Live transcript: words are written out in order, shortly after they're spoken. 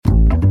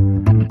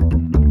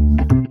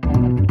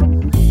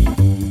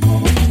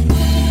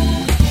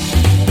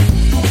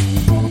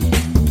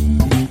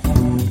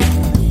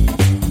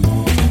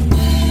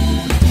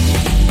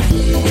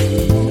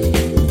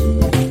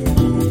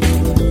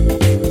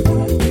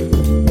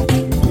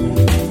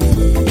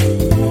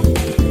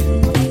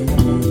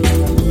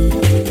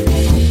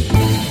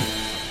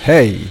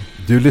Hej,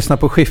 du lyssnar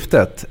på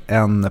Skiftet,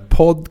 en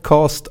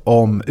podcast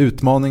om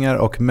utmaningar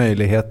och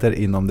möjligheter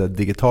inom det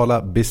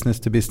digitala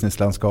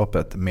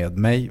business-to-business-landskapet med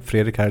mig,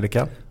 Fredrik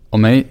Herlika. Och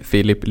mig,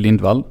 Filip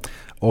Lindvall.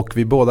 Och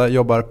vi båda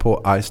jobbar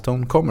på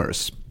iStone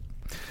Commerce.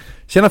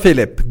 Tjena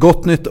Filip,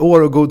 gott nytt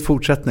år och god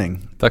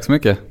fortsättning. Tack så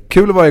mycket.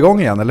 Kul att vara igång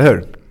igen, eller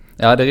hur?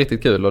 Ja, det är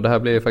riktigt kul och det här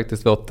blir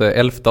faktiskt vårt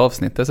 11:e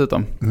avsnitt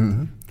dessutom.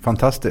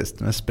 Fantastiskt,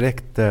 med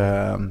spräckt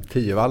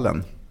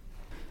 10-vallen.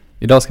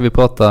 Idag ska vi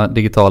prata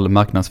digital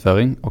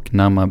marknadsföring och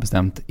närmare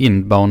bestämt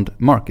inbound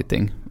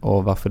marketing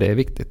och varför det är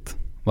viktigt.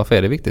 Varför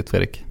är det viktigt,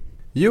 Fredrik?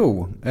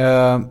 Jo,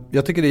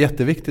 jag tycker det är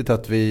jätteviktigt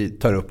att vi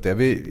tar upp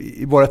det.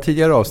 I våra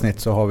tidigare avsnitt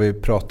så har vi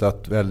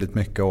pratat väldigt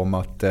mycket om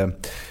att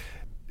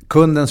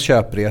kundens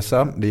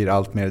köpresa blir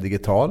allt mer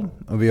digital.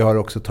 Och vi har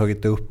också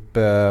tagit upp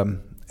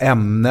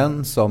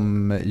ämnen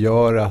som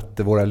gör att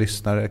våra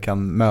lyssnare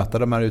kan möta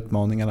de här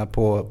utmaningarna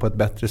på ett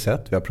bättre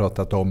sätt. Vi har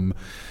pratat om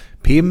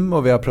PIM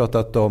och vi har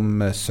pratat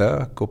om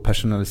sök och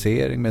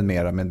personalisering med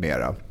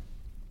mera.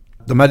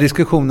 De här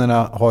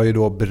diskussionerna har ju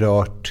då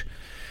berört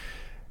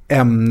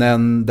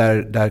ämnen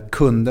där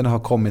kunderna har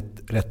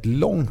kommit rätt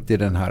långt i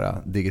den här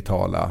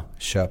digitala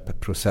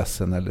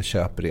köpprocessen eller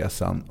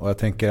köpresan. Och jag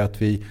tänker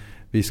att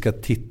vi ska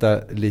titta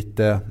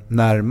lite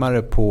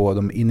närmare på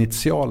de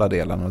initiala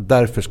delarna och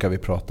därför ska vi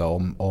prata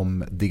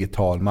om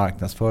digital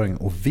marknadsföring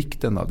och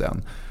vikten av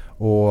den.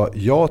 Och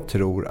jag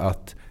tror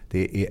att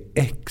det är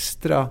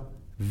extra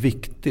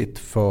viktigt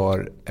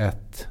för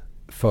ett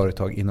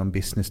företag inom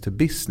business to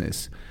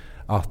business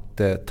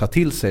att ta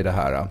till sig det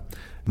här.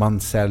 Man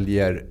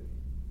säljer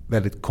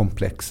väldigt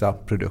komplexa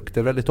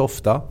produkter väldigt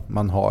ofta.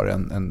 Man har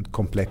en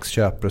komplex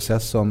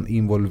köpprocess som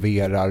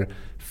involverar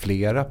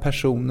flera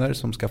personer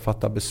som ska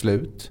fatta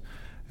beslut.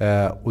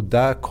 Och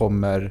där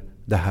kommer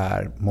det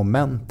här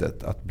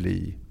momentet att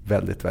bli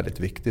väldigt, väldigt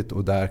viktigt.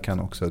 Och där kan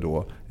också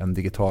då en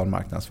digital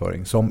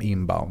marknadsföring som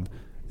inbound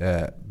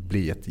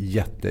bli ett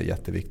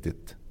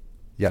jätteviktigt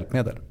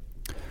hjälpmedel.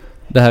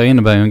 Det här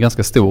innebär ju en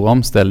ganska stor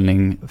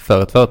omställning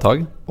för ett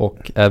företag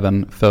och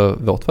även för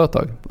vårt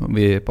företag.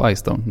 Vi är på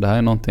iStone. Det här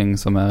är någonting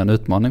som är en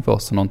utmaning för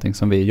oss och någonting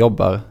som vi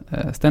jobbar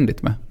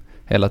ständigt med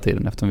hela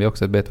tiden eftersom vi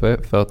också är ett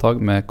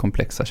B2B-företag med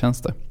komplexa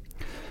tjänster.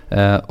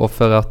 Och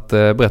för att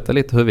berätta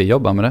lite hur vi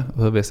jobbar med det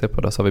och hur vi ser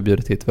på det så har vi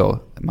bjudit hit vår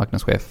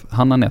marknadschef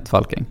Hanna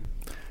Falking.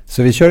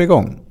 Så vi kör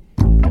igång.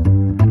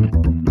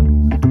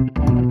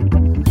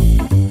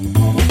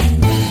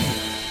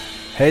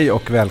 Hej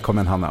och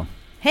välkommen Hanna.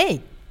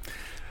 Hej!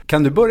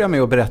 Kan du börja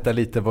med att berätta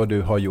lite vad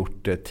du har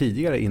gjort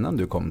tidigare innan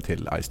du kom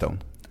till iStone?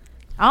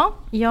 Ja,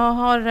 jag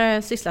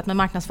har sysslat med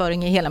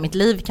marknadsföring i hela mitt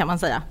liv kan man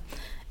säga.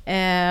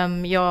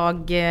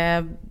 Jag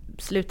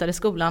slutade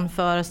skolan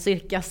för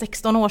cirka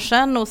 16 år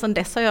sedan och sedan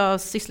dess har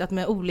jag sysslat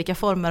med olika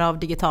former av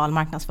digital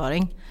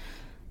marknadsföring.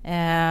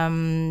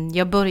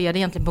 Jag började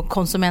egentligen på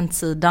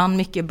konsumentsidan,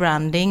 mycket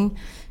branding.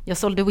 Jag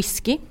sålde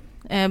whisky,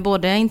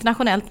 både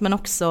internationellt men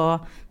också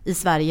i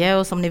Sverige,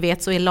 och som ni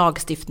vet så är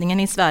lagstiftningen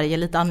i Sverige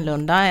lite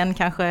annorlunda än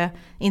kanske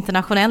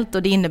internationellt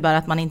och det innebär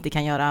att man inte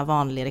kan göra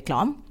vanlig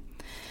reklam.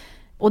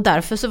 Och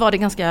därför så var det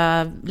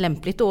ganska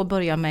lämpligt då att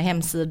börja med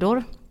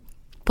hemsidor.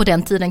 På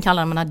den tiden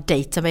kallade man det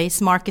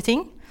database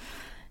marketing.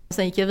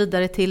 Sen gick jag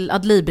vidare till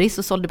Adlibris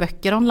och sålde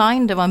böcker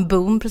online. Det var en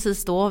boom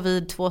precis då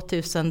vid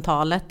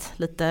 2000-talet,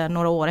 lite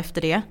några år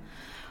efter det.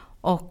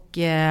 Och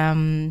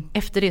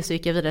efter det så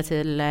gick jag vidare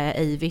till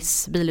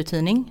Avis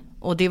biluthyrning.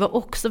 Och det var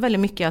också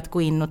väldigt mycket att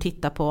gå in och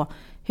titta på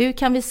hur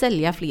kan vi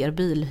sälja fler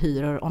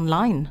bilhyror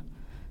online.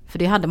 För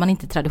det hade man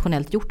inte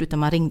traditionellt gjort utan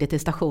man ringde till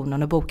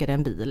stationen och bokade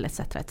en bil etc.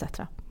 etc.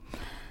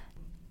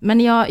 Men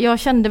jag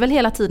kände väl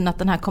hela tiden att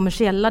den här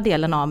kommersiella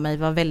delen av mig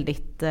var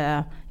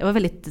jag var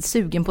väldigt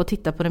sugen på att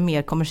titta på den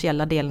mer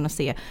kommersiella delen och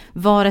se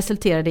vad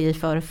resulterar det i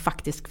för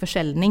faktisk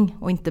försäljning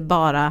och inte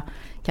bara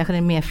kanske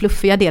den mer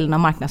fluffiga delen av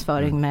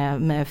marknadsföring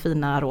med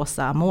fina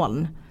rosa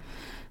moln.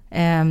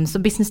 Så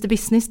business to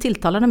business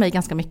tilltalade mig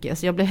ganska mycket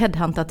så jag blev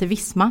headhuntad till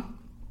Visma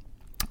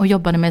och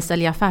jobbade med att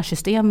sälja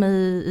affärssystem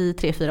i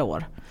 3-4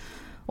 år.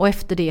 Och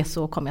efter det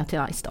så kom jag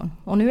till iStone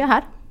och nu är jag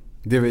här.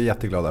 Det är vi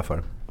jätteglada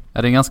för.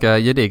 Ja, det är en ganska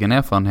gedigen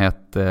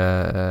erfarenhet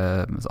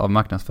av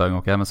marknadsföring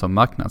och även som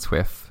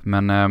marknadschef.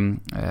 Men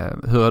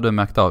hur har du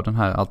märkt av den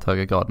här allt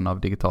högre graden av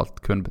digitalt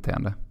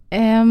kundbeteende?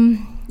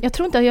 Jag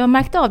tror inte att jag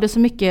märkte av det så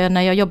mycket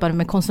när jag jobbade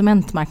med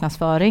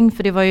konsumentmarknadsföring.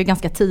 För det var ju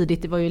ganska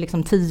tidigt, det var ju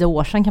liksom 10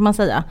 år sedan kan man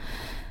säga.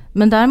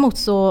 Men däremot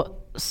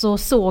så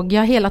såg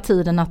jag hela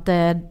tiden att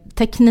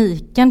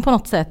tekniken på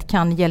något sätt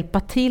kan hjälpa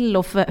till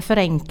och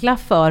förenkla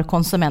för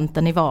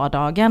konsumenten i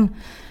vardagen.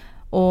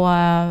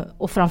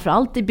 Och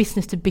framförallt i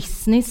business to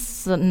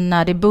business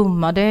när det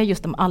boomade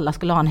just om alla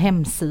skulle ha en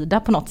hemsida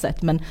på något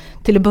sätt. Men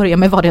till att börja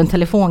med var det en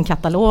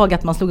telefonkatalog,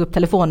 att man slog upp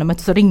telefonnumret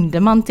så ringde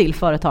man till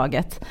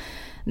företaget.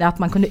 Att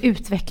man kunde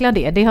utveckla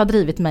det har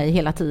drivit mig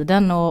hela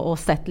tiden och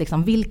sett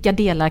liksom vilka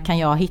delar kan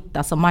jag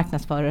hitta som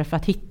marknadsförare för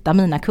att hitta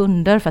mina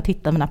kunder, för att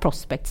hitta mina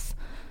prospects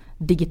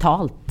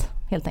digitalt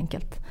helt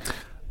enkelt.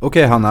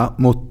 Okej Hanna,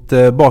 mot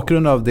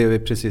bakgrund av det vi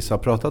precis har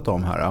pratat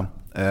om här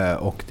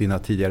och dina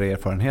tidigare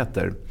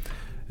erfarenheter.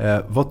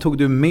 Vad tog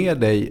du med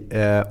dig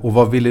och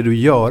vad ville du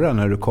göra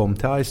när du kom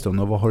till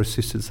iStone och vad har du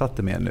sysselsatt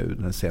dig med nu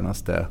den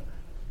senaste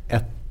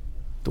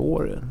ett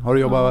år? Har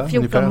du jobbat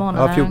 14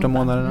 månader. Ja, 14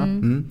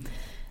 månaderna.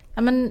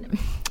 Ja, men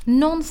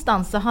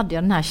någonstans så hade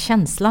jag den här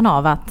känslan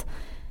av att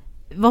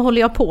vad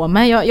håller jag på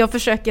med? Jag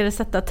försöker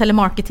sätta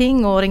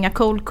telemarketing och ringa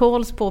cold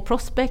calls på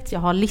prospects. Jag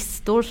har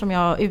listor som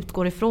jag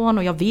utgår ifrån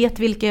och jag vet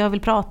vilka jag vill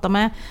prata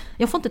med.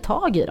 Jag får inte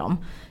tag i dem.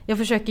 Jag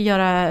försöker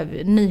göra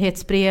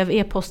nyhetsbrev,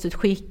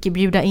 e-postutskick,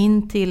 bjuda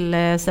in till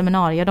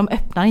seminarier. De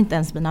öppnar inte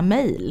ens mina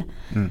mejl.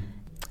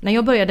 När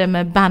jag började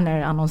med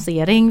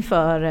bannerannonsering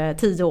för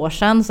 10 år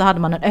sedan så hade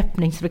man en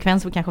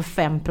öppningsfrekvens på kanske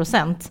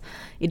 5%.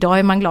 Idag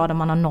är man glad om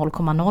man har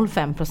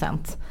 0,05%.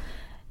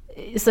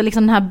 Så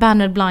liksom den här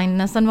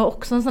bannerblindnessen var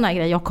också en sån här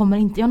grej. Jag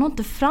når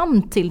inte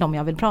fram till dem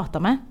jag vill prata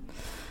med.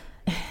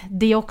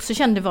 Det jag också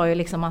kände var ju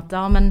liksom att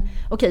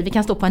okej, vi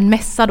kan stå på en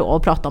mässa då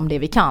och prata om det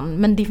vi kan.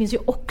 Men det finns ju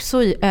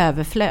också i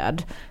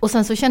överflöd. Och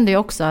sen så kände jag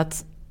också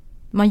att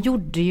man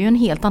gjorde ju en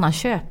helt annan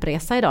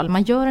köpresa idag. Eller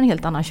man gör en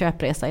helt annan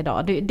köpresa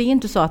idag. Det är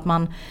inte så att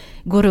man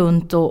går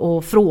runt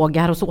och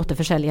frågar hos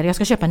återförsäljare. Jag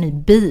ska köpa en ny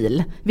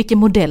bil. Vilken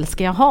modell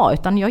ska jag ha?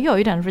 Utan jag gör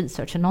ju den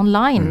researchen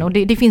online. Och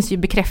det finns ju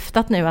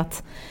bekräftat nu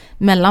att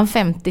mellan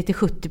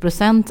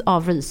 50-70%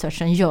 av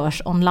researchen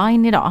görs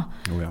online idag.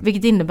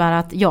 Vilket innebär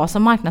att jag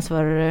som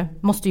marknadsförare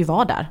måste ju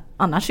vara där.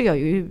 Annars är jag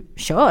ju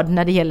körd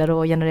när det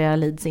gäller att generera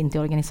leads in till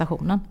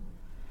organisationen.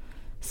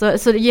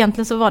 Så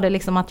egentligen så var det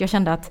liksom att jag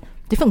kände att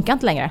det funkar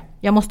inte längre.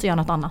 Jag måste göra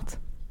något annat.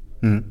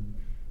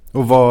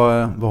 Och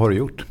vad har du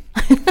gjort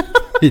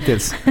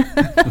hittills?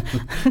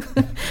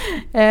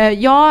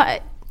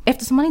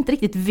 Eftersom man inte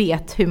riktigt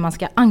vet hur man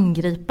ska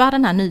angripa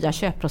den här nya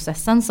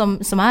köpprocessen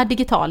som är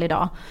digital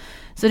idag.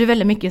 Så det är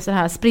väldigt mycket så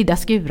här spridda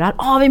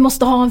skurar. Vi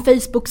måste ha en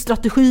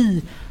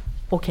Facebook-strategi.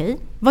 Okej,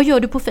 vad gör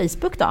du på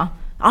Facebook då?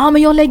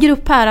 Men jag lägger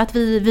upp här att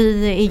vi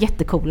är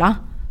jättekola.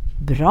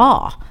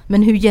 Bra,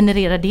 men hur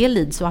genererar det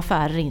leads och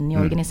affärer in i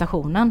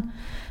organisationen?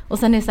 Och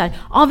sen är det så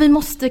här, vi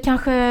måste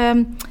kanske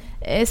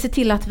se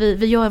till att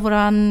vi gör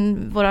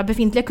våra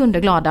befintliga kunder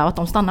glada och att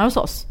de stannar hos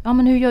oss.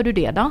 Men hur gör du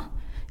det då?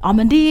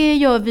 Men det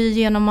gör vi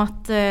genom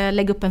att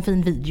lägga upp en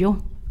fin video.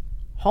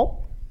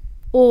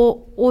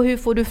 Och hur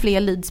får du fler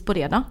leads på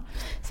det då?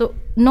 Så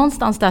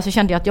någonstans där så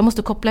kände jag att jag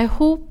måste koppla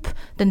ihop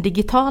den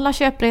digitala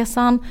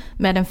köpresan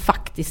med den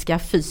faktiska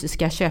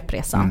fysiska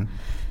köpresan.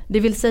 Det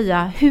vill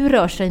säga, hur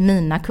rör sig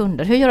mina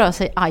kunder? Hur rör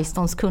sig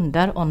iStones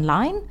kunder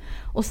online?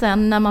 Och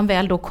sen när man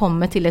väl då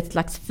kommer till ett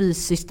slags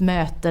fysiskt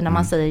möte, när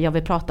man säger jag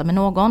vill prata med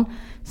någon,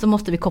 så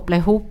måste vi koppla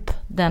ihop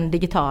den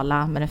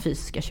digitala med den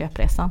fysiska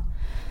köpresan.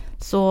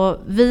 Så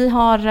vi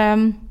har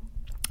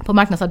på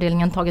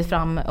marknadsavdelningen tagit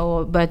fram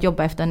och börjat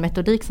jobba efter en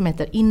metodik som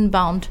heter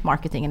inbound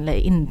marketing eller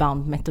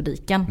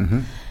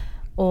inbound-metodiken.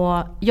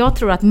 Och jag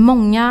tror att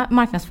många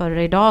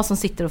marknadsförare idag som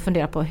sitter och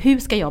funderar på hur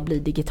ska jag bli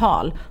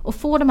digital och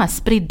få de här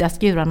spridda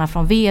skurarna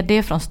från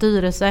vd, från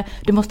styrelse.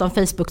 Du måste ha en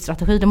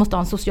Facebook-strategi, du måste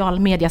ha en social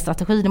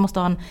media-strategi, du måste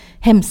ha en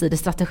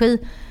hemsidestrategi.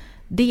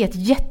 Det är ett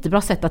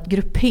jättebra sätt att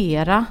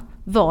gruppera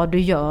vad du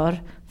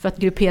gör för att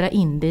gruppera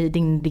in det i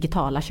din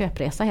digitala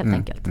köpresa helt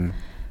enkelt.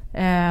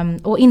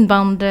 Och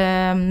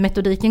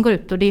inbound-metodiken går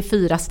ut och det är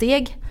 4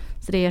 steg.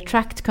 Så det är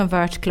attract,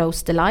 convert,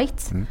 close,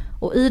 delight.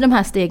 Och i de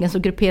här stegen så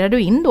grupperar du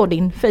in då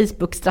din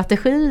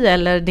Facebook-strategi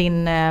eller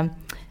din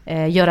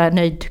göra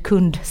nöjd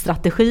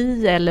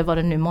kundstrategi eller vad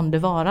det nu månde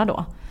vara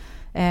då.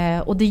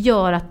 Och det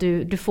gör att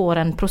du får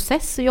en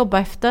process att jobba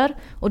efter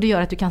och det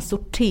gör att du kan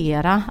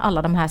sortera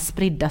alla de här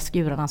spridda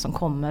skurarna som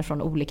kommer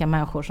från olika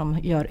människor som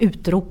gör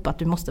utrop att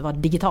du måste vara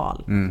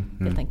digital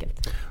helt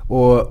enkelt.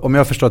 Och om jag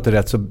har förstått det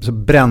rätt så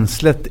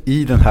bränslet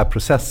i den här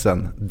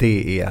processen,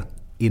 det är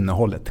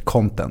innehållet,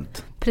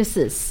 content.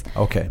 Precis.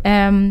 Okay.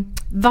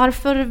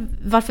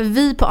 Varför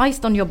vi på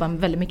iStone jobbar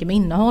väldigt mycket med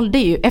innehåll, det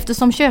är ju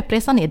eftersom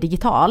köpresan är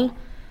digital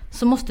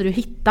så måste du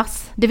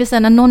hittas. Det vill säga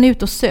när någon är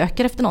ute och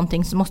söker efter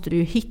någonting så måste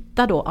du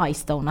hitta då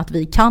iStone att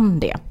vi kan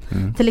det.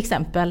 Till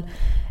exempel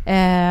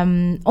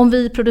om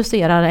vi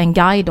producerar en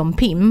guide om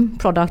PIM,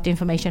 Product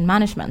Information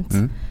Management,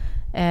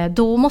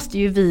 då måste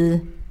ju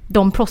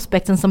de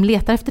prospecten som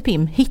letar efter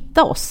PIM,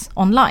 hitta oss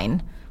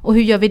online. Och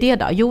hur gör vi det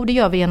då? Jo, det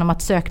gör vi genom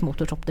att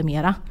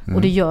sökmotorsoptimera.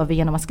 Och det gör vi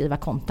genom att skriva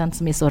content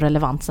som är så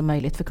relevant som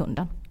möjligt för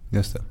kunden.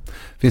 Just det.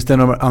 Finns det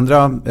några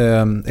andra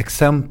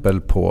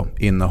exempel på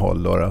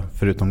innehåll då,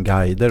 förutom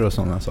guider och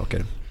sådana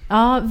saker?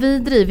 Ja, vi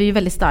driver ju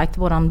väldigt starkt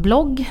våran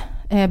blogg.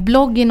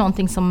 Blogg är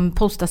någonting som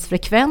postas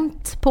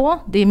frekvent på.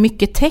 Det är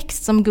mycket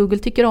text som Google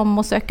tycker om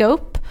att söka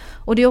upp.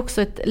 Och det är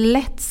också ett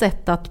lätt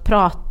sätt att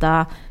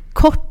prata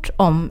kort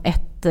om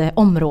ett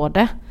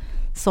område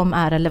som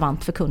är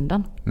relevant för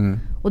kunden.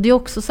 Och det är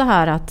också så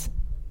här att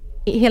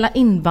hela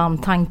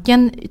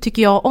inbound-tanken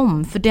tycker jag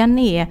om, för den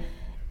är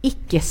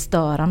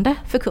icke-störande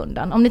för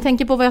kunden. Om ni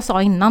tänker på vad jag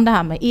sa innan, det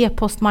här med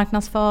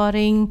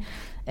e-postmarknadsföring,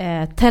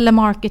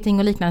 telemarketing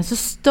och liknande, så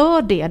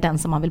stör det den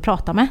som man vill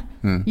prata med.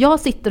 Jag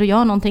sitter och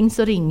gör någonting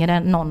så ringer det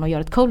någon och gör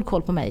ett cold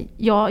call på mig.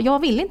 Jag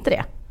vill inte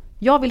det.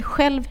 Jag vill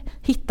själv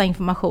hitta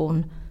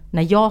information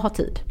när jag har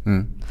tid.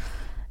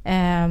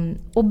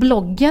 Och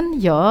bloggen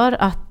gör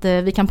att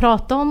vi kan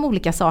prata om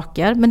olika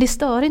saker, men det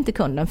stör inte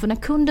kunden. För när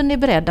kunden är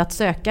beredd att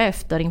söka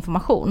efter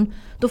information,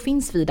 då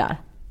finns vi där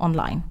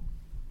online.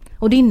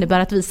 Och det innebär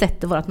att vi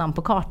sätter vårt namn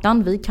på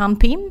kartan. Vi kan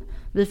PIM,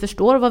 vi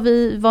förstår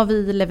vad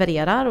vi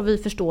levererar och vi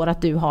förstår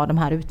att du har de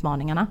här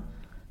utmaningarna.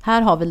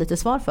 Här har vi lite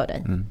svar för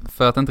dig.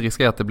 För att inte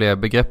riskera att det blir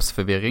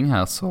begreppsförvirring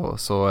här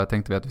så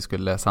tänkte vi att vi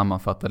skulle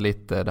sammanfatta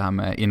lite det här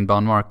med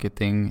inbound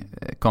marketing,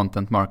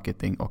 content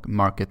marketing och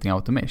marketing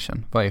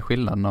automation. Vad är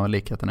skillnaden och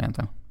likheten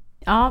egentligen?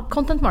 Ja,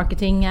 content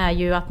marketing är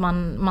ju att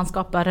man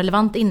skapar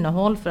relevant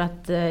innehåll för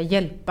att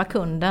hjälpa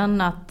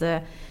kunden, att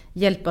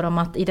hjälpa dem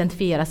att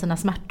identifiera sina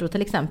smärtor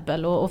till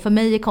exempel. Och för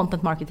mig är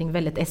content marketing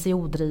väldigt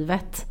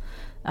SEO-drivet.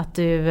 Att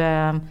du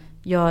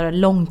gör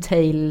long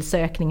tail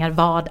sökningar.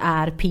 Vad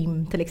är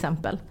PIM till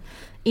exempel?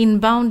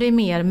 Inbound är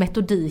mer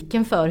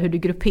metodiken för hur du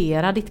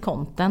grupperar ditt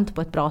content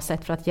på ett bra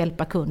sätt för att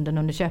hjälpa kunden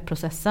under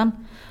köpprocessen.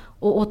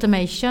 Och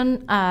automation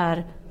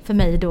är för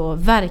mig då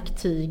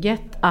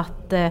verktyget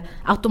att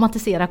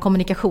automatisera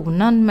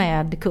kommunikationen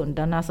med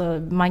kunden.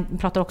 Alltså man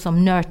pratar också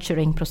om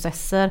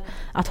nurturing-processer.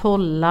 Att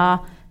hålla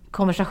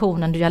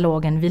konversationen,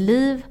 dialogen vid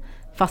liv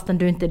fastän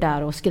du inte är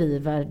där och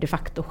skriver de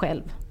facto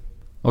själv.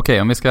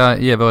 Okej, om vi ska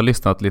ge våra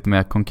lyssnare ett lite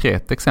mer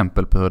konkret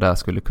exempel på hur det här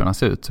skulle kunna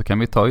se ut så kan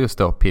vi ta just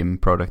då PIM,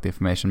 Product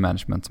Information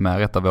Management, som är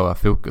ett av våra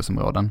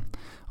fokusområden.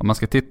 Om man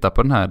ska titta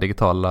på den här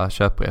digitala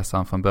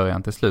köpresan från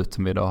början till slut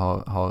som vi då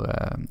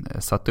har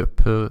satt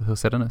upp, hur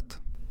ser den ut?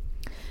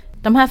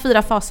 De här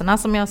 4 faserna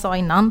som jag sa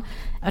innan,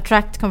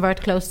 Attract, Convert,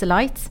 Close,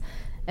 Delight.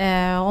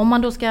 Om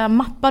man då ska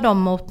mappa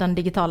dem mot den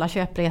digitala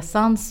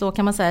köpresan så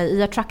kan man säga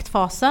i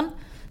Attract-fasen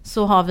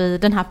så har vi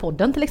den här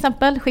podden till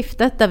exempel,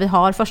 Skiftet, där vi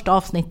har första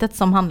avsnittet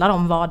som handlar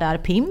om vad är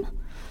PIM.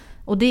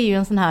 Och det är ju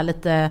en sån här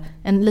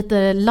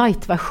lite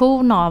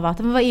light-version av att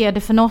vad är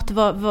det för något,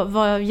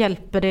 vad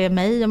hjälper det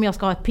mig om jag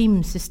ska ha ett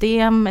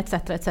PIM-system etc.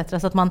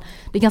 Så att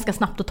det är ganska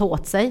snabbt att ta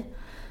åt sig.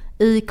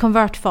 I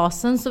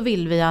convert-fasen så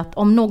vill vi att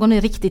om någon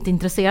är riktigt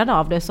intresserad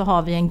av det så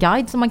har vi en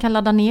guide som man kan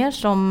ladda ner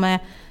som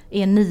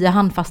är 9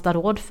 handfasta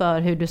råd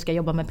för hur du ska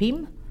jobba med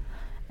PIM.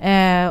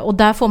 Och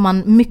där får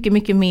man mycket,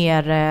 mycket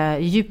mer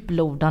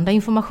djuplodande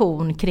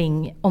information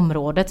kring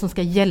området som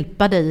ska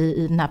hjälpa dig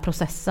i den här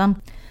processen.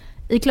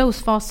 I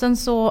close-fasen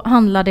så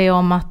handlar det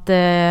om att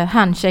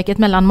handshaket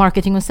mellan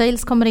marketing och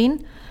sales kommer in.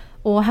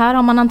 Och här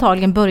har man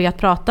antagligen börjat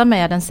prata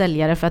med en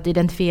säljare för att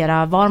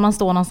identifiera var man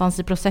står någonstans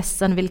i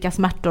processen, vilka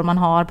smärtor man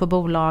har på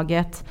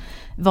bolaget,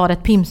 vad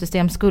ett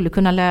PIM-system skulle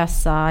kunna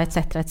lösa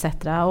etc.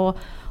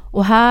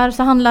 Och här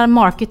så handlar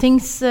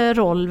marketings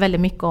roll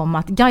väldigt mycket om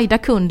att guida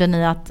kunden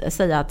i att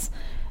säga att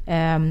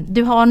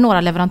du har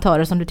några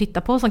leverantörer som du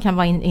tittar på som kan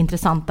vara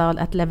intressanta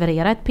att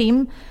leverera ett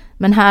PIM.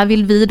 Men här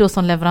vill vi då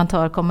som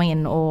leverantör komma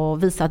in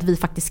och visa att vi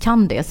faktiskt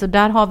kan det. Så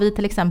där har vi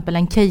till exempel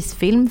en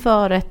casefilm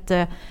för ett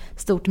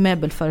stort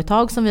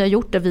möbelföretag som vi har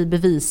gjort där vi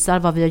bevisar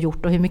vad vi har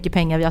gjort och hur mycket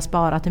pengar vi har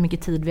sparat, hur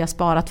mycket tid vi har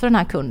sparat för den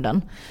här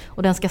kunden.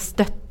 Och den ska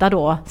stötta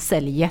då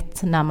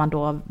säljet när man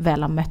då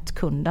väl har mött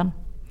kunden.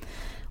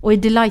 Och i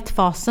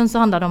delight-fasen så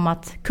handlar det om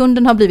att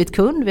kunden har blivit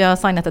kund, vi har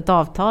signat ett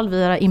avtal,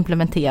 vi har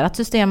implementerat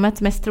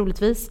systemet mest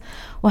troligtvis.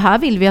 Och här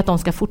vill vi att de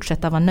ska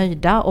fortsätta vara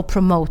nöjda och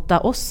promota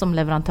oss som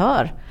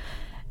leverantör.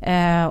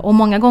 Och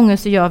många gånger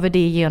så gör vi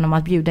det genom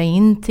att bjuda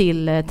in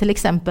till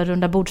exempel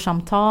runda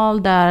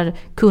bordsamtal där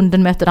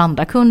kunden möter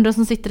andra kunder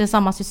som sitter i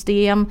samma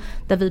system.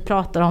 Där vi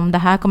pratar om det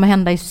här kommer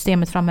hända i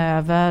systemet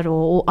framöver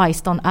och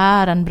iStone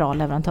är en bra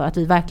leverantör. Att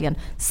vi verkligen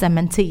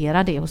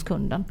cementerar det hos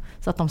kunden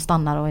så att de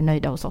stannar och är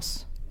nöjda hos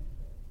oss.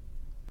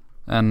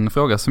 En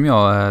fråga som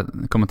jag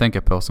kommer att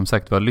tänka på, som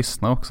sagt våra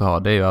lyssnare också har,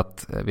 det är ju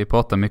att vi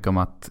pratar mycket om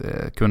att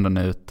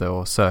kunderna är ute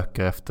och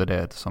söker efter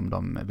det som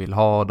de vill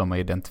ha. De har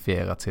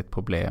identifierat sitt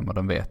problem och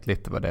de vet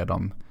lite vad det är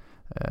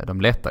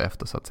de letar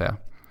efter så att säga.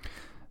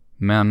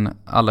 Men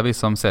alla vi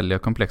som säljer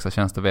komplexa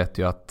tjänster vet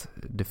ju att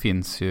det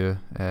finns ju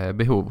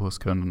behov hos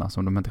kunderna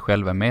som de inte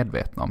själva är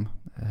medvetna om.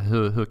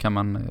 Hur kan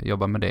man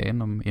jobba med det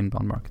inom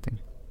inbound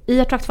marketing? I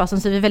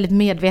attract-fasen så är vi väldigt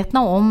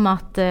medvetna om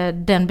att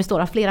den består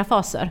av flera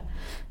faser.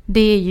 Det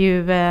är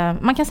ju,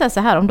 man kan säga så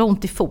här, om du har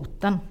ont i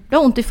foten. Du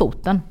har ont i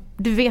foten.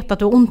 Du vet att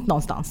du har ont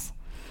någonstans.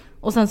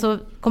 Och sen så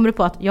kommer du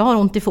på att jag har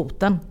ont i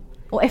foten.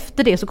 Och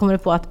efter det så kommer du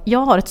på att jag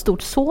har ett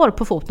stort sår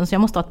på foten så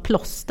jag måste ha ett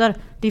plåster.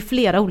 Det är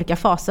flera olika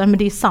faser men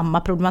det är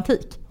samma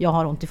problematik. Jag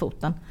har ont i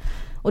foten.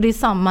 Och det är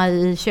samma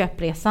i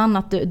köpresan,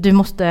 att du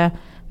måste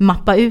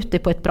mappa ut det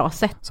på ett bra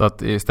sätt. Så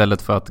att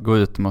istället för att gå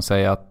ut och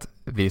säga att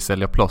vi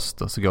säljer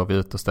plåster så går vi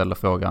ut och ställer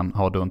frågan,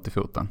 har du ont i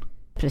foten?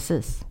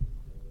 Precis.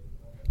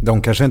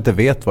 De kanske inte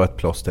vet vad ett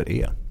plåster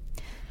är.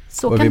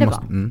 Så kan det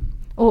vara.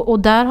 Och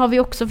där har vi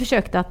också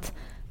försökt att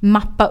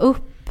mappa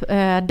upp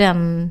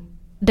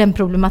den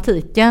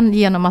problematiken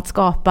genom att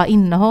skapa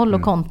innehåll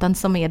och content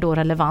som är då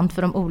relevant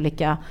för de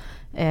olika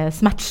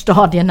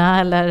smärtstadierna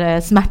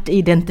eller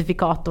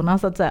smärtidentifikatorerna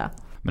så att säga.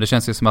 Men det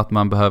känns ju som att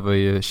man behöver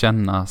ju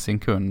känna sin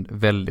kund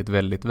väldigt,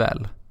 väldigt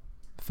väl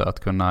för att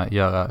kunna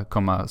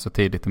komma så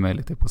tidigt som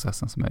möjligt i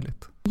processen som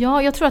möjligt.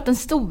 Ja, jag tror att den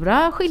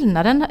stora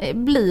skillnaden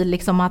blir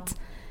liksom att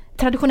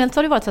traditionellt så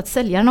har det varit så att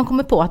säljaren har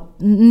kommit på att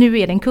nu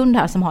är det en kund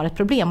här som har ett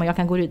problem och jag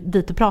kan gå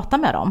dit och prata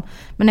med dem.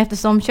 Men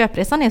eftersom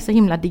köpresan är så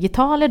himla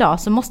digital idag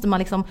så måste man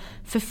liksom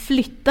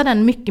förflytta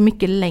den mycket,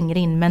 mycket längre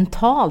in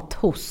mentalt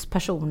hos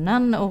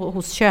personen och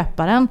hos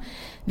köparen.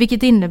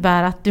 Vilket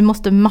innebär att du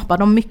måste mappa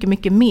dem mycket,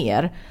 mycket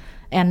mer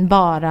än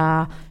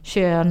bara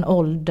kön,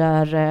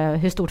 ålder,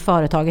 hur stort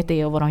företaget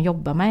är och vad de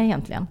jobbar med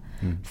egentligen.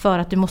 För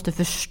att du måste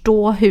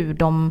förstå hur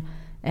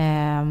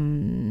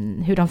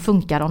de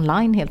funkar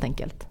online helt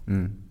enkelt.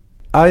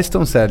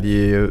 iStone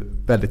säljer ju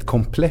väldigt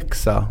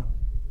komplexa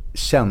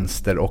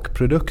tjänster och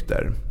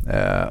produkter.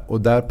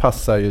 Och där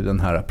passar ju den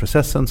här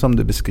processen som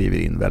du beskriver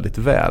in väldigt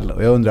väl.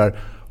 Och jag undrar,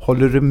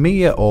 håller du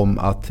med om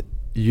att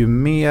ju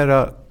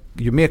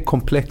mer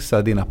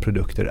komplexa dina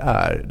produkter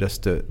är,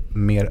 desto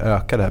mer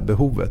ökar det här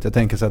behovet? Jag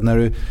tänker så att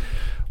när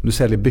du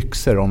säljer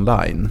byxor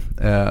online,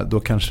 då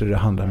kanske det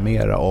handlar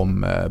mer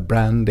om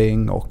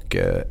branding och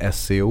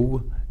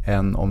SEO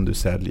än om du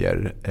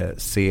säljer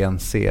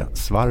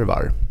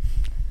CNC-svarvar.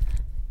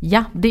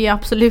 Ja, det är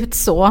absolut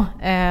så.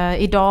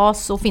 Idag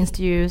så finns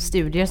det ju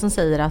studier som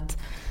säger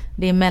att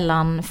det är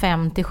mellan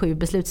 5-7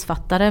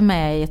 beslutsfattare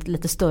med i ett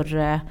lite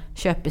större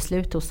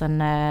köpbeslut hos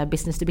en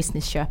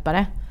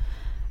business-to-business-köpare.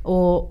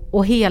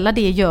 Och hela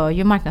det gör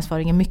ju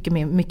marknadsföringen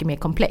mycket mer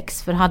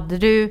komplex. För hade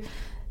du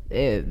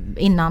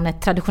innan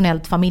ett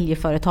traditionellt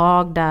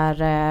familjeföretag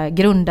där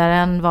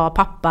grundaren var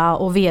pappa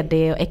och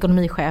vd och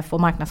ekonomichef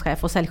och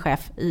marknadschef och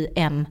säljchef i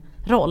en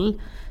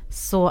roll,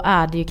 så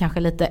är det ju kanske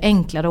lite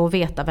enklare att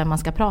veta vem man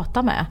ska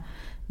prata med.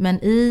 Men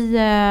i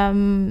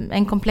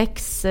en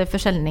komplex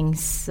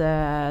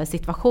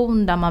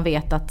försäljningssituation där man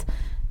vet att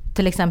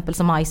till exempel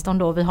som iStone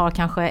då, vi har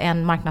kanske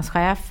en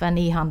marknadschef, en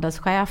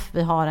e-handelschef,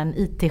 vi har en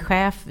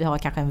IT-chef, vi har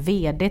kanske en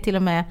vd till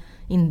och med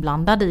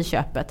inblandad i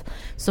köpet,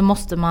 så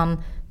måste man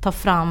ta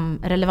fram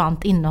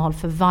relevant innehåll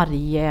för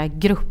varje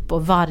grupp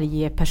och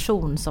varje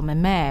person som är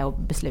med och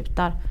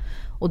beslutar.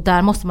 Och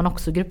där måste man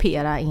också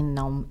gruppera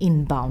inom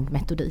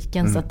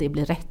inbound-metodiken så att det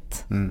blir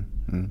rätt.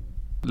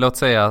 Låt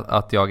säga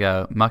att jag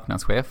är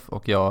marknadschef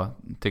och jag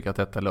tycker att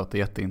detta låter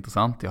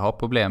jätteintressant. Jag har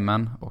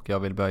problemen och jag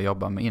vill börja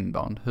jobba med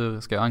inbound.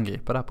 Hur ska jag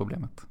angripa det här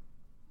problemet?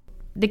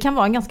 Det kan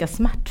vara en ganska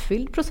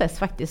smärtfylld process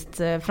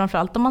faktiskt.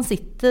 Framförallt om man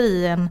sitter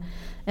i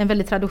en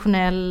väldigt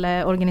traditionell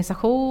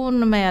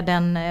organisation med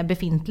en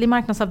befintlig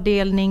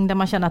marknadsavdelning där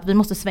man känner att vi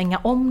måste svänga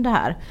om det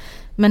här.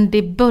 Men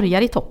det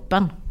börjar i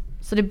toppen.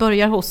 Så det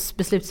börjar hos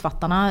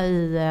beslutsfattarna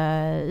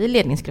i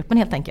ledningsgruppen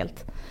helt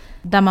enkelt.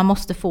 Där man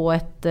måste få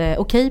ett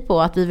okej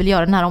på att vi vill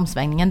göra den här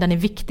omsvängningen. Den är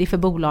viktig för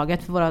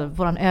bolaget, för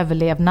vår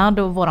överlevnad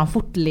och vår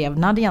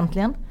fortlevnad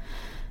egentligen.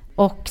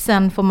 Och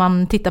sen får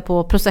man titta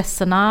på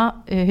processerna.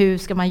 Hur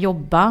ska man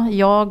jobba?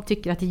 Jag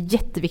tycker att det är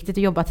jätteviktigt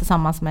att jobba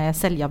tillsammans med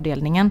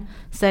säljavdelningen.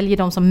 Sälj är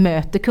de som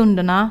möter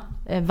kunderna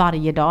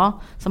varje dag.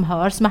 Som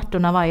hör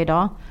smärtorna varje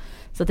dag.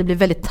 Så att det blir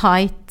väldigt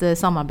tajt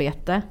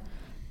samarbete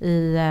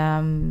i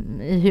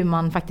hur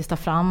man faktiskt tar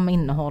fram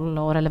innehåll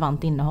och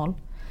relevant innehåll.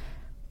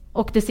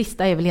 Och det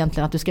sista är väl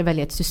egentligen att du ska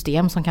välja ett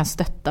system som kan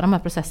stötta de här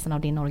processerna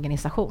av din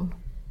organisation.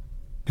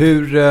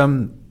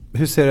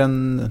 Hur ser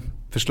en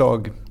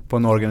förslag på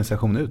en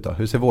organisation ut då?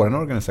 Hur ser vår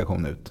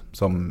organisation ut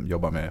som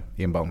jobbar med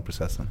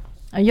inbound-processen?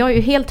 Jag är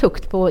ju helt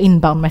hooked på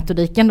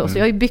inbound-metodiken då, så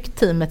jag har ju byggt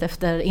teamet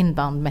efter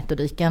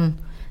inbound-metodiken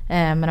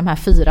med de här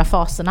 4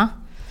 faserna.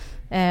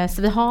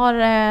 Så vi har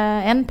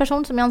en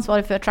person som är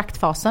ansvarig för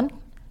attract-fasen.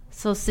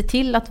 Så se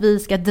till att vi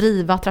ska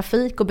driva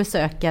trafik och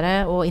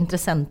besökare och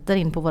intressenter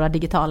in på våra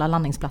digitala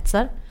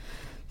landningsplatser.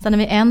 Sen har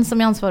vi en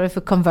som är ansvarig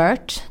för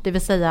convert, det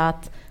vill säga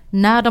att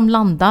när de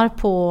landar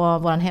på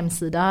vår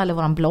hemsida eller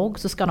vår blogg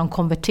så ska de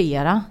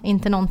konvertera in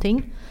till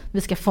någonting.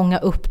 Vi ska fånga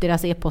upp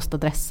deras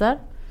e-postadresser.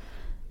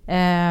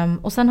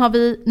 Och sen har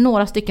vi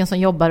några stycken som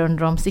jobbar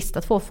under de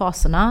sista 2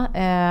 faserna.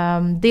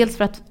 Dels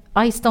för att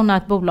iStone är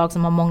ett bolag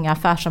som har många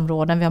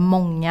affärsområden. Vi har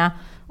många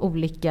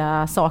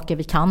olika saker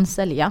vi kan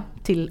sälja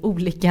till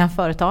olika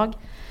företag.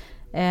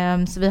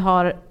 Så vi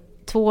har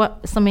 2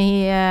 som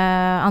är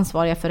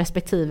ansvariga för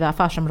respektive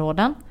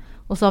affärsområden.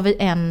 Och så har vi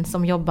en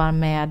som jobbar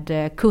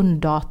med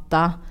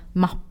kunddata,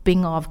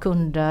 mapping av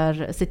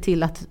kunder, se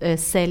till att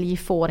sälj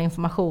får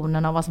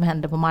informationen av vad som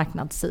händer på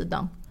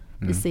marknadssidan.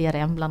 I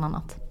CRM bland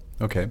annat.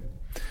 Okej.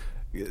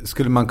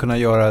 Skulle man kunna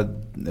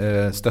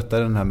stötta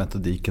den här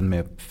metodiken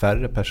med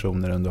färre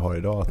personer än du har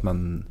idag? Att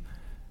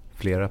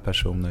flera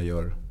personer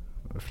gör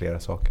flera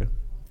saker?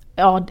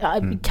 Ja,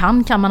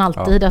 kan man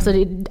alltid. Ja. Alltså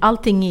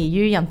allting är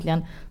ju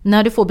egentligen,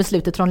 när du får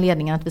beslutet från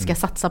ledningen att vi ska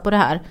satsa på det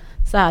här,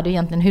 så är det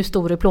egentligen hur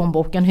stor är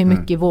plånboken, hur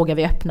mycket vågar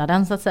vi öppna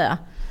den så att säga.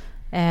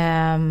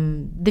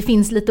 Det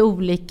finns lite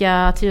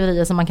olika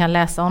teorier som man kan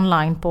läsa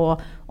online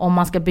på om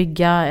man ska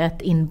bygga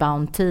ett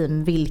inbound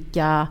team,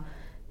 vilka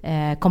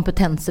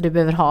kompetenser du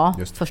behöver ha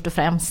först och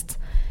främst.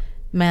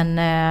 Men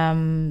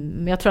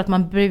jag tror att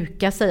man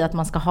brukar säga att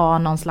man ska ha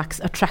någon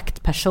slags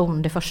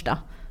attract-person det första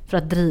för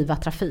att driva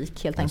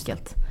trafik helt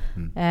enkelt.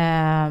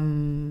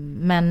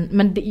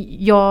 Men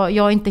jag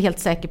är inte helt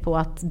säker på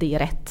att det är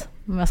rätt.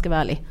 om jag ska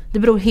vara ärlig. Det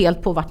beror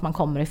helt på vart man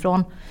kommer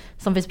ifrån.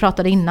 Som vi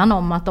pratade innan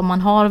om, att om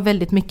man har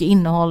väldigt mycket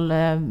innehåll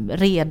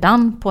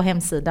redan på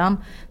hemsidan,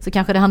 så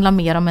kanske det handlar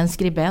mer om en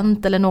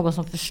skribent eller någon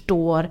som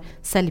förstår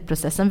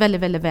säljprocessen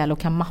väldigt, väldigt väl och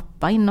kan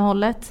mappa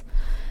innehållet.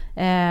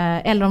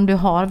 Eller om du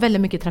har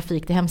väldigt mycket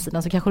trafik till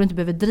hemsidan, så kanske du inte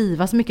behöver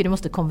driva så mycket, du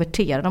måste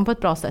konvertera dem på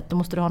ett bra sätt. Då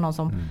måste du ha någon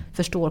som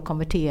förstår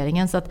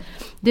konverteringen. Så att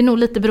det är nog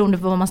lite beroende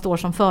på vad man står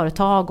som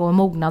företag och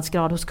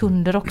mognadsgrad hos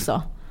kunder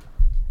också,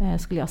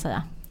 skulle jag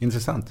säga.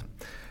 Intressant.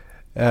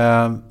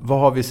 Vad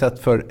har vi sett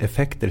för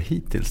effekter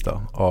hittills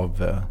då av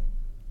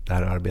det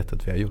här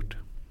arbetet vi har gjort?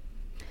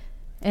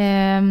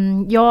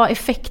 Ja,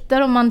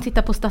 effekter, om man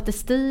tittar på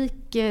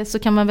statistik så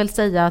kan man väl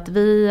säga att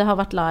vi har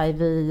varit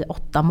live i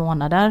 8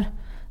 månader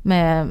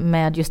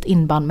med just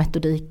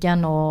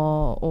inbound-metodiken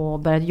och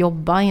börjat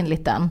jobba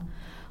enligt den.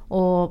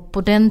 Och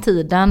på den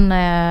tiden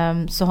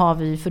så har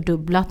vi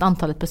fördubblat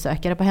antalet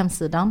besökare på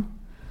hemsidan.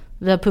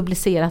 Vi har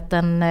publicerat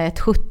ett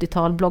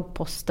 70-tal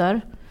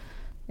bloggposter.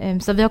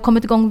 Så vi har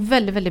kommit igång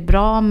väldigt, väldigt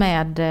bra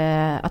med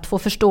att få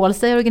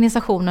förståelse i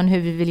organisationen hur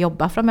vi vill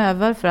jobba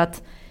framöver. För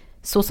att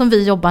så som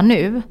vi jobbar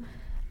nu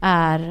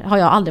har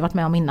jag aldrig varit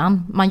med om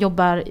innan.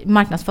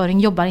 Marknadsföring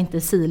jobbar inte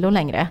i silo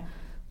längre.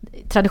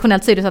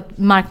 Traditionellt så är det så att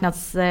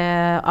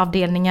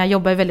marknadsavdelningar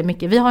jobbar väldigt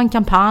mycket. Vi har en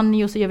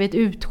kampanj och så gör vi ett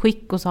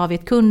utskick och så har vi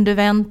ett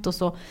kundevent och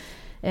så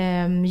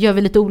gör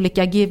vi lite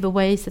olika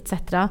giveaways etc.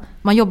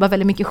 Man jobbar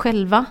väldigt mycket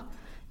själva.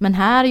 Men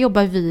här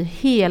jobbar vi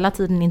hela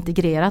tiden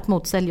integrerat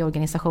mot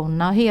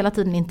säljorganisationerna, hela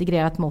tiden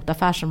integrerat mot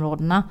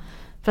affärsområdena.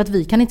 För att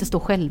vi kan inte stå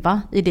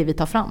själva i det vi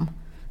tar fram.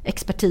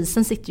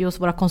 Expertisen sitter ju hos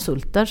våra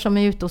konsulter som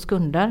är ute hos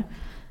kunder.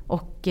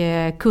 Och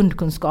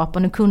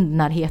kundkunskapen och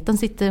kundnärheten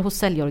sitter hos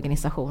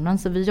säljorganisationen.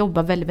 Så vi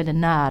jobbar väldigt, väldigt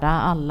nära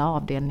alla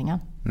avdelningar.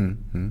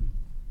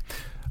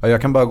 Ja,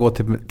 jag kan bara gå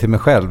till mig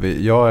själv.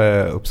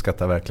 Jag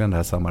uppskattar verkligen det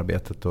här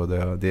samarbetet. Och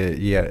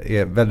det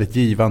är väldigt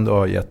givande och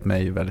har gett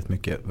mig väldigt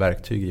mycket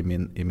verktyg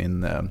i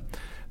min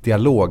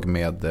dialog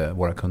med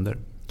våra kunder.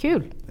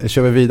 Kul!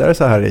 Kör vi vidare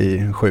så här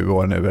i 7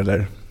 år nu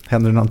eller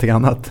händer det någonting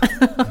annat?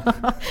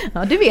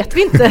 Ja, det vet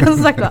vi inte. Som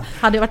sagt,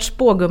 hade jag varit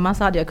spågumma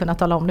så hade jag kunnat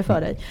tala om det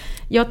för dig.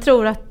 Jag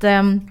tror att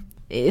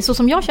så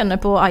som jag känner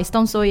på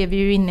iStone så är vi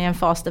ju inne i en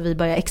fas där vi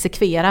börjar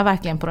exekvera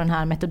verkligen på den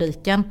här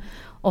metodiken.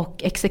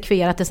 Och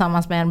exekvera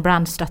tillsammans med en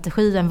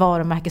brandstrategi, en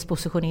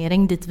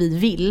varumärkespositionering dit vi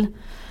vill.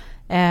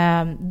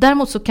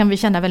 Däremot så kan vi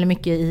känna väldigt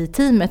mycket i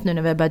teamet nu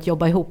när vi har börjat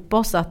jobba ihop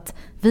oss att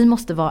vi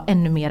måste vara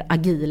ännu mer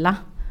agila.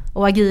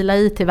 Och agila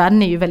i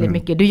IT-världen är ju väldigt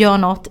mycket. Du gör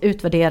något,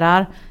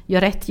 utvärderar,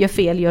 gör rätt, gör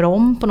fel, gör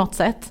om på något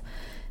sätt.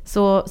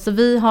 Så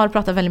vi har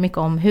pratat väldigt mycket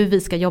om hur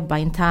vi ska jobba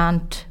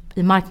internt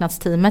i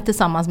marknadsteamet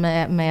tillsammans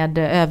med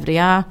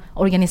övriga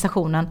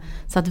organisationen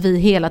så att vi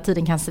hela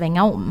tiden kan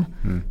svänga om.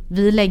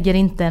 Vi lägger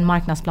inte en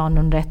marknadsplan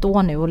under 1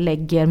 år nu och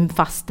lägger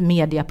fast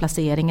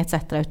mediaplacering etc.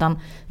 Utan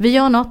vi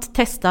gör något,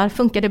 testar,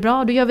 funkar det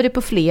bra, då gör vi det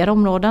på fler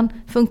områden.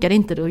 Funkar det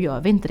inte, då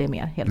gör vi inte det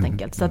mer helt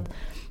enkelt. Så att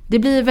det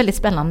blir väldigt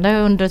spännande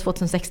under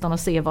 2016 att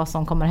se vad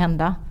som kommer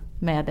hända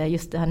med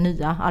just det här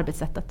nya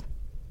arbetssättet.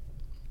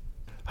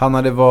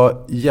 Hanna, det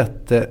var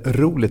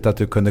jätteroligt att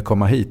du kunde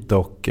komma hit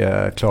och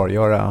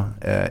klargöra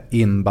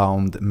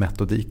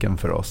inbound-metodiken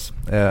för oss.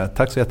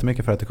 Tack så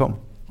jättemycket för att du kom.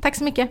 Tack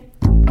så mycket.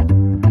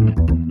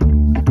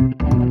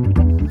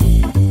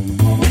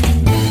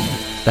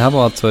 Det här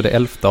var alltså det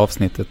 11:e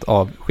avsnittet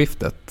av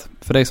Skiftet.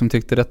 För dig som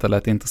tyckte detta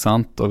lät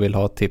intressant och vill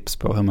ha tips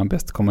på hur man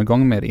bäst kommer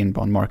igång med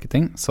inbound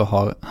marketing så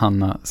har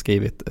Hanna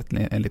skrivit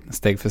en liten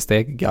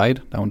steg-för-steg-guide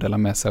där hon delar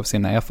med sig av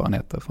sina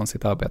erfarenheter från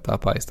sitt arbete här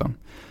på iStone.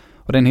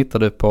 Och den hittar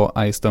du på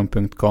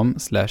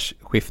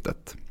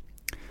istone.com/skiftet.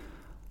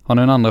 Har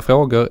ni några andra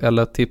frågor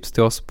eller tips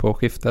till oss på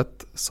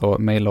Skiftet så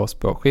mejla oss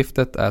på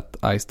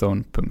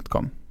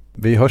skiftet@istone.com.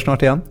 Vi hörs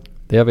snart igen.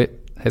 Det gör vi.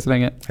 Hej så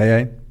länge. Hej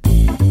hej.